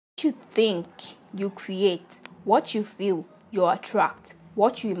What you think, you create. What you feel, you attract.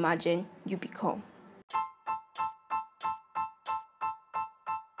 What you imagine, you become.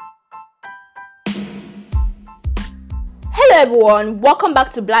 Hello everyone, welcome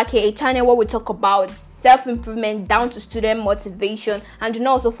back to Black Hair, a channel where we talk about self-improvement down to student motivation, and do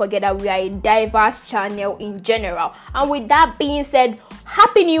not also forget that we are a diverse channel in general. And with that being said,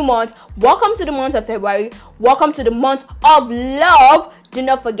 happy new month. Welcome to the month of February. Welcome to the month of love. Do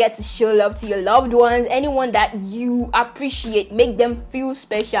not forget to show love to your loved ones, anyone that you appreciate. Make them feel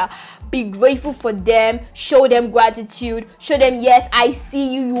special. Be grateful for them. Show them gratitude. Show them, yes, I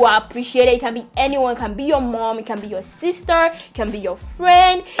see you. You are appreciated. It can be anyone. It can be your mom. It can be your sister. It can be your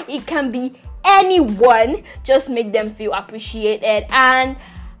friend. It can be anyone. Just make them feel appreciated. And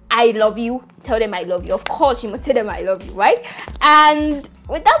I love you. Tell them I love you. Of course, you must tell them I love you, right? And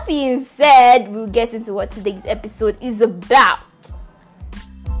with that being said, we'll get into what today's episode is about.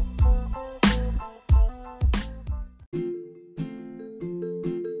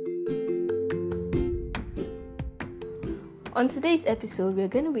 On today's episode, we're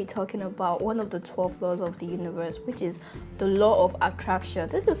going to be talking about one of the 12 laws of the universe, which is the law of attraction.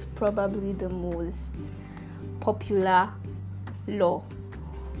 This is probably the most popular law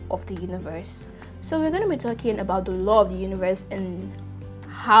of the universe. So we're going to be talking about the law of the universe and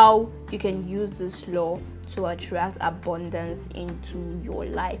how you can use this law to attract abundance into your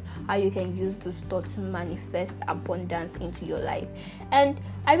life, how you can use this law to manifest abundance into your life. And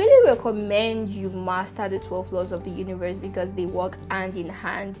I really recommend you master the 12 laws of the universe because they work hand in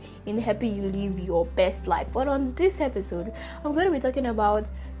hand in helping you live your best life. But on this episode, I'm going to be talking about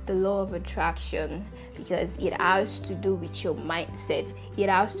the law of attraction because it has to do with your mindset. It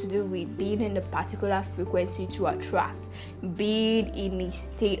has to do with being in a particular frequency to attract, being in a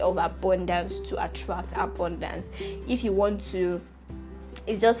state of abundance to attract abundance. If you want to,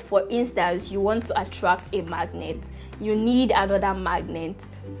 it's just for instance, you want to attract a magnet, you need another magnet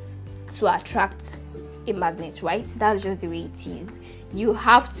to attract a magnet, right? That's just the way it is. You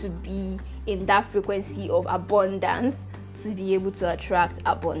have to be in that frequency of abundance to be able to attract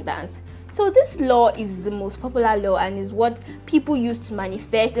abundance. So this law is the most popular law and is what people use to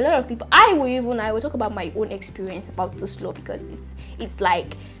manifest. A lot of people, I will talk about my own experience about this law because it's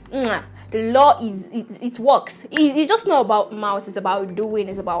like the law it works. It's just not about mouth, it's about doing,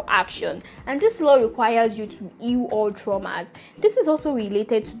 it's about action. And this law requires you to heal all traumas. This is also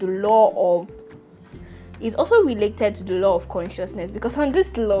related to the law of consciousness, because on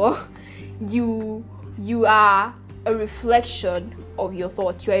this law you are a reflection of your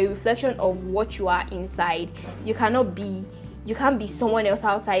thoughts. You are a reflection of what you are inside. You can't be someone else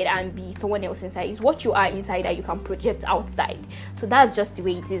outside and be someone else inside. It's what you are inside that you can project outside. So that's just the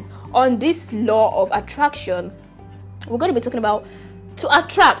way it is. On this law of attraction, we're going to be talking about, to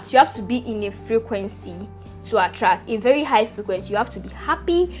attract, you have to be in a frequency to attract, a very high frequency. You have to be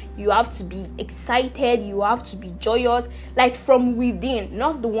happy, you have to be excited, you have to be joyous, like from within,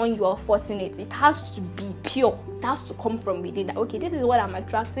 not the one you are forcing it. It has to be pure. It has to come from within, that okay, this is what I'm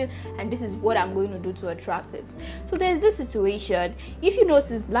attracting and this is what I'm going to do to attract it. So there's this situation. If you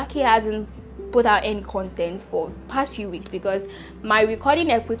notice, Black Hair hasn't put out any content for past few weeks because my recording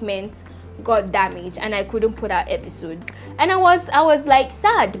equipment got damaged and I couldn't put out episodes, and I was like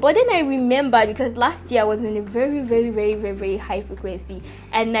sad. But then I remembered, because last year I was in a very, very, very, very, very high frequency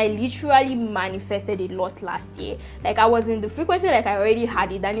and I literally manifested a lot last year. Like I was in the frequency, like I already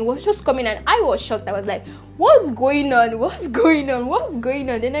had it, and it was just coming and I was shocked. I was like, what's going on?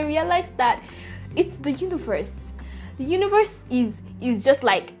 Then I realized that it's the universe. The universe is just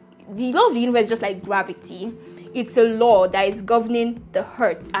like, the law of the universe is just like gravity. It's a law that is governing the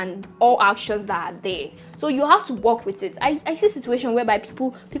earth and all actions that are there. So you have to work with it. I see a situation whereby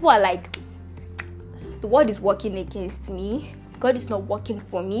people are like, the world is working against me. God is not working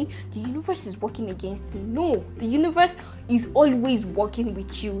for me. The universe is working against me. No, the universe is always working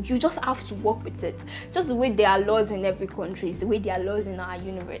with you. You just have to work with it. Just the way there are laws in every country is the way there are laws in our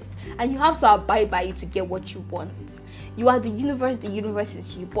universe. And you have to abide by it to get what you want. You are the universe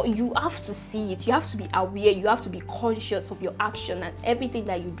is you. But you have to see it. You have to be aware. You have to be conscious of your action and everything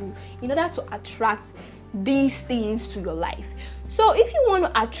that you do in order to attract these things to your life. So if you want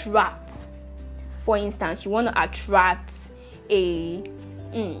to attract, for instance, you want to attract a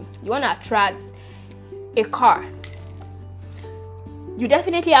car, you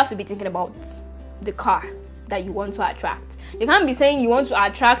definitely have to be thinking about the car that you want to attract. You can't be saying you want to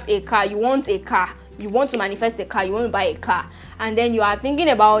attract a car, you want to manifest a car, you want to buy a car, and then you are thinking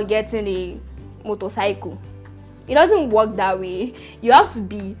about getting a motorcycle. It doesn't work that way. You have to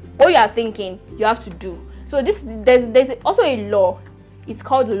be, what you are thinking, you have to do. So there's also a law It's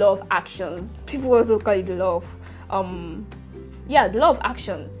called the law of actions. People also call it the law of the law of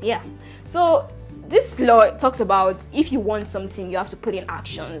actions. Yeah. So this law talks about if you want something, you have to put in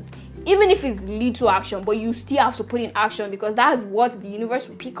actions. Even if it's little action, but you still have to put in action, because that's what the universe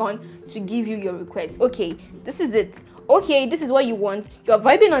will pick on to give you your request. Okay, this is it. Okay, this is what you want. You're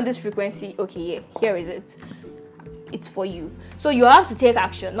vibing on this frequency. Okay, yeah, here is it. It's for you. So you have to take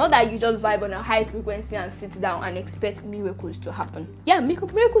action. Not that you just vibe on a high frequency and sit down and expect miracles to happen. Yeah,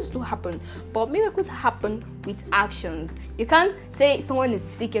 miracles to happen, but miracles happen with actions. You can't say someone is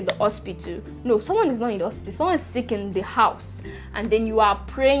sick in the hospital. No, someone is not in the hospital. Someone is sick in the house, and then you are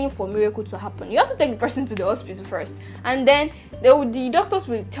praying for miracle to happen. You have to take the person to the hospital first, and then the doctors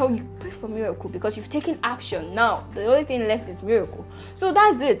will tell you pray for miracle, because you've taken action. Now the only thing left is miracle. So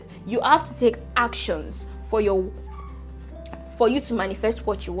that's it. You have to take actions for you to manifest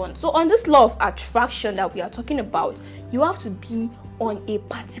what you want. So on this law of attraction that we are talking about, you have to be on a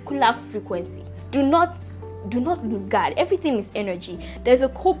particular frequency. Do not lose guard. Everything is energy. There's a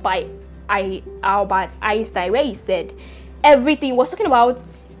quote by Albert Einstein where he said everything, was talking about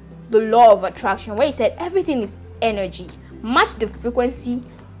the law of attraction, where he said everything is energy. Match the frequency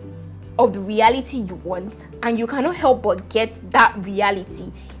of the reality you want, and you cannot help but get that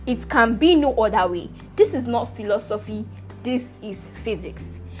reality. It can be no other way. This is not philosophy. This is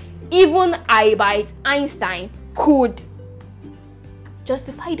physics. Even Albert Einstein could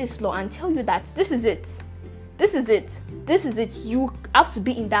justify this law and tell you that this is it. This is it. This is it. You have to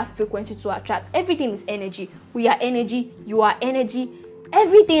be in that frequency to attract. Everything is energy. We are energy. You are energy.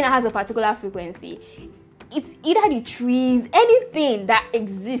 Everything has a particular frequency. It's either the trees, anything that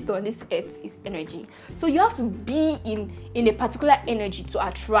exists on this earth is energy. So you have to be in a particular energy to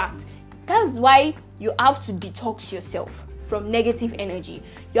attract. That's why you have to detox yourself from negative energy.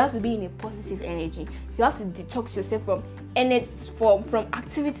 You have to be in a positive energy. You have to detox yourself from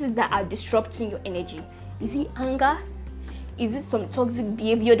activities that are disrupting your energy. Is it anger? Is it some toxic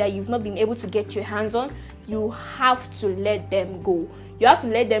behavior that you've not been able to get your hands on? You have to let them go. You have to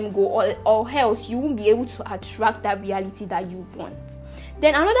let them go, or else you won't be able to attract that reality that you want.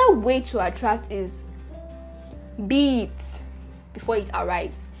 Then another way to attract is be it before it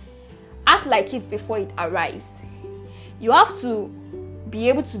arrives. Act like it before it arrives. You have to be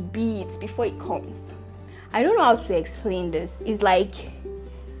able to be it before it comes. I don't know how to explain this. It's like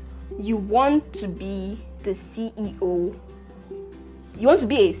you want to be the CEO. You want to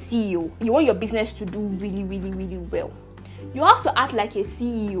be a CEO. You want your business to do really, really, really well. You have to act like a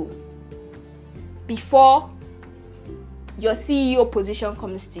CEO before your CEO position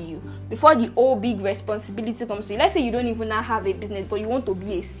comes to you, before the whole big responsibility comes to you. Let's say you don't even now have a business, but you want to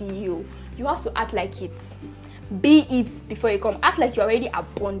be a CEO. You have to act like it. Be it before you come. Act like you're already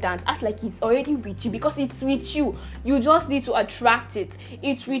abundant. Act like it's already with you, because it's with you. You just need to attract it.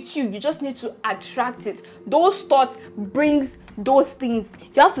 It's with you. You just need to attract it. Those thoughts brings those things.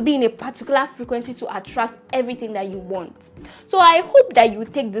 You have to be in a particular frequency to attract everything that you want. So I hope that you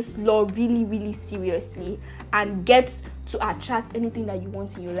take this law really, really seriously and get to attract anything that you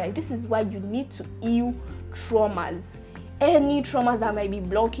want in your life. This is why you need to heal traumas. Any traumas that might be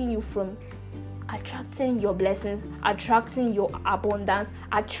blocking you from attracting your blessings, attracting your abundance,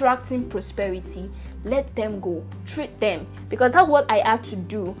 attracting prosperity. Let them go. Treat them. Because that's what I had to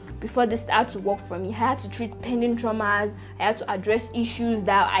do before this started to work for me. I had to treat pending traumas. I had to address issues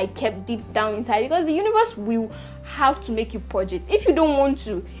that I kept deep down inside, because the universe will have to make you purge it. If you don't want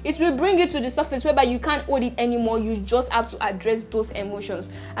to, it will bring it to the surface whereby you can't hold it anymore. You just have to address those emotions.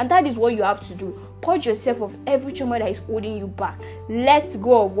 And that is what you have to do. Purge yourself of every trauma that is holding you back. Let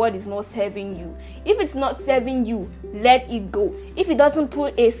go of what is not serving you. If it's not serving you, let it go. If it doesn't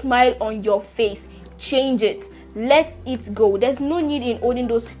put a smile on your face, change it. Let it go. There's no need in holding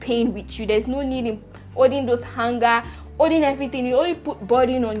those pain with you. There's no need in holding those hunger, holding everything. You only put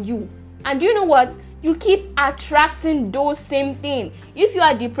burden on you. And do you know what? You keep attracting those same things. If you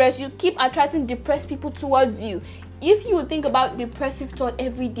are depressed, you keep attracting depressed people towards you. If you think about depressive thought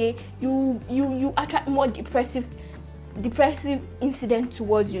every day, you attract more depressive incident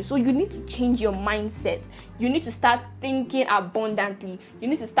towards you. So you need to change your mindset. You need to start thinking abundantly. You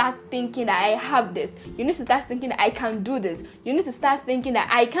need to start thinking that I have this. You need to start thinking that I can do this. You need to start thinking that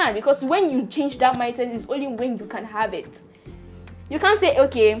I can, because when you change that mindset, it's only when you can have it. You can't say,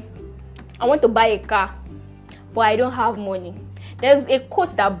 okay, I want to buy a car, but I don't have money. There's a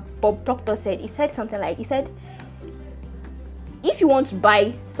quote that Bob Proctor said. He said something like, if you want to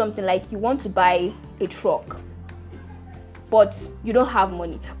buy something, like you want to buy a truck, but you don't have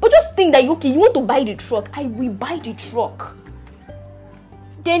money, but just think that, okay, you want to buy the truck, I will buy the truck.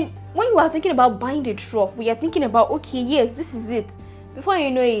 Then when you are thinking about buying the truck, we are thinking about, okay, yes, this is it. before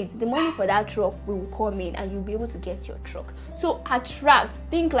you know it, the money for that truck will come in and you'll be able to get your truck. So attract,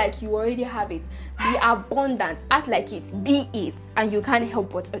 think like you already have it, be abundant, act like it, be it, and you can't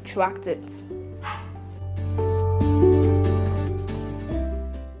help but attract it.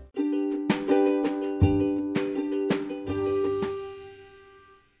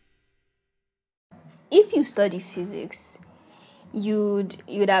 If you study physics, you'd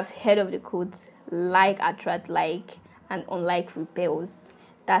have heard of the quotes like attract like and unlike repels.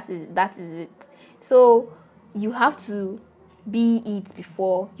 That is it. So you have to be it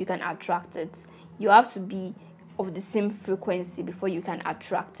before you can attract it. You have to be of the same frequency before you can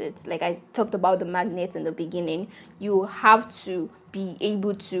attract it. Like I talked about the magnet in the beginning, you have to be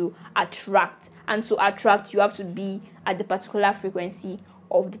able to attract, and to attract you have to be at the particular frequency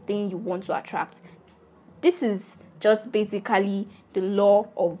of the thing you want to attract. This is just basically the law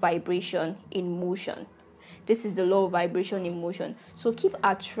of vibration in motion. This is the law of vibration in motion. So keep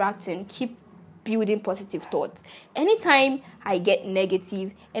attracting, keep building positive thoughts. Anytime I get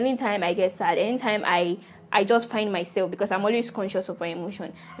negative, anytime I get sad, anytime I just find myself, because I'm always conscious of my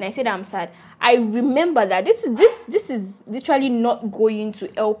emotion, and I say that I'm sad, I remember that this is literally not going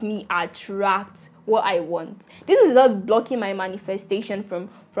to help me attract what I want. This is just blocking my manifestation from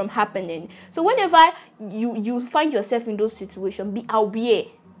happening. So whenever you find yourself in those situations, be aware,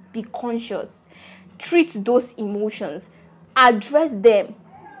 be conscious, treat those emotions, address them,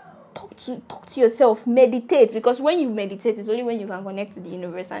 talk to yourself, meditate, because when you meditate, it's only when you can connect to the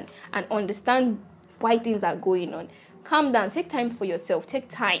universe and understand why things are going on. Calm down, take time for yourself,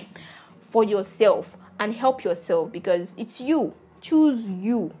 and help yourself, because it's you. Choose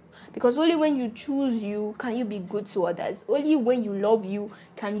you, because only when you choose you can you be good to others. Only when you love you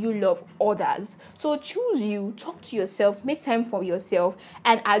can you love others. So choose you, talk to yourself, make time for yourself,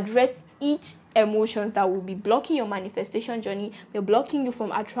 and address each emotions that will be blocking your manifestation journey, be blocking you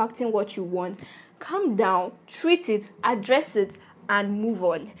from attracting what you want. Calm down, treat it, address it, and move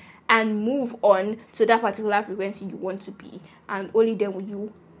on. And move on to that particular frequency you want to be, and only then will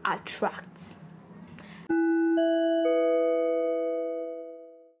you attract.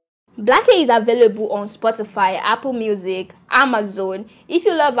 Black Hair is available on Spotify, Apple Music, Amazon. If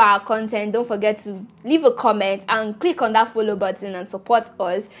you love our content, don't forget to leave a comment and click on that follow button and support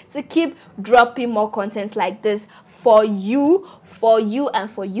us to keep dropping more content like this for you, and for you, and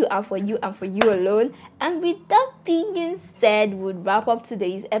for you, and for you alone. And with that being said, we'll wrap up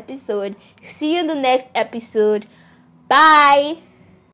today's episode. See you in the next episode. Bye.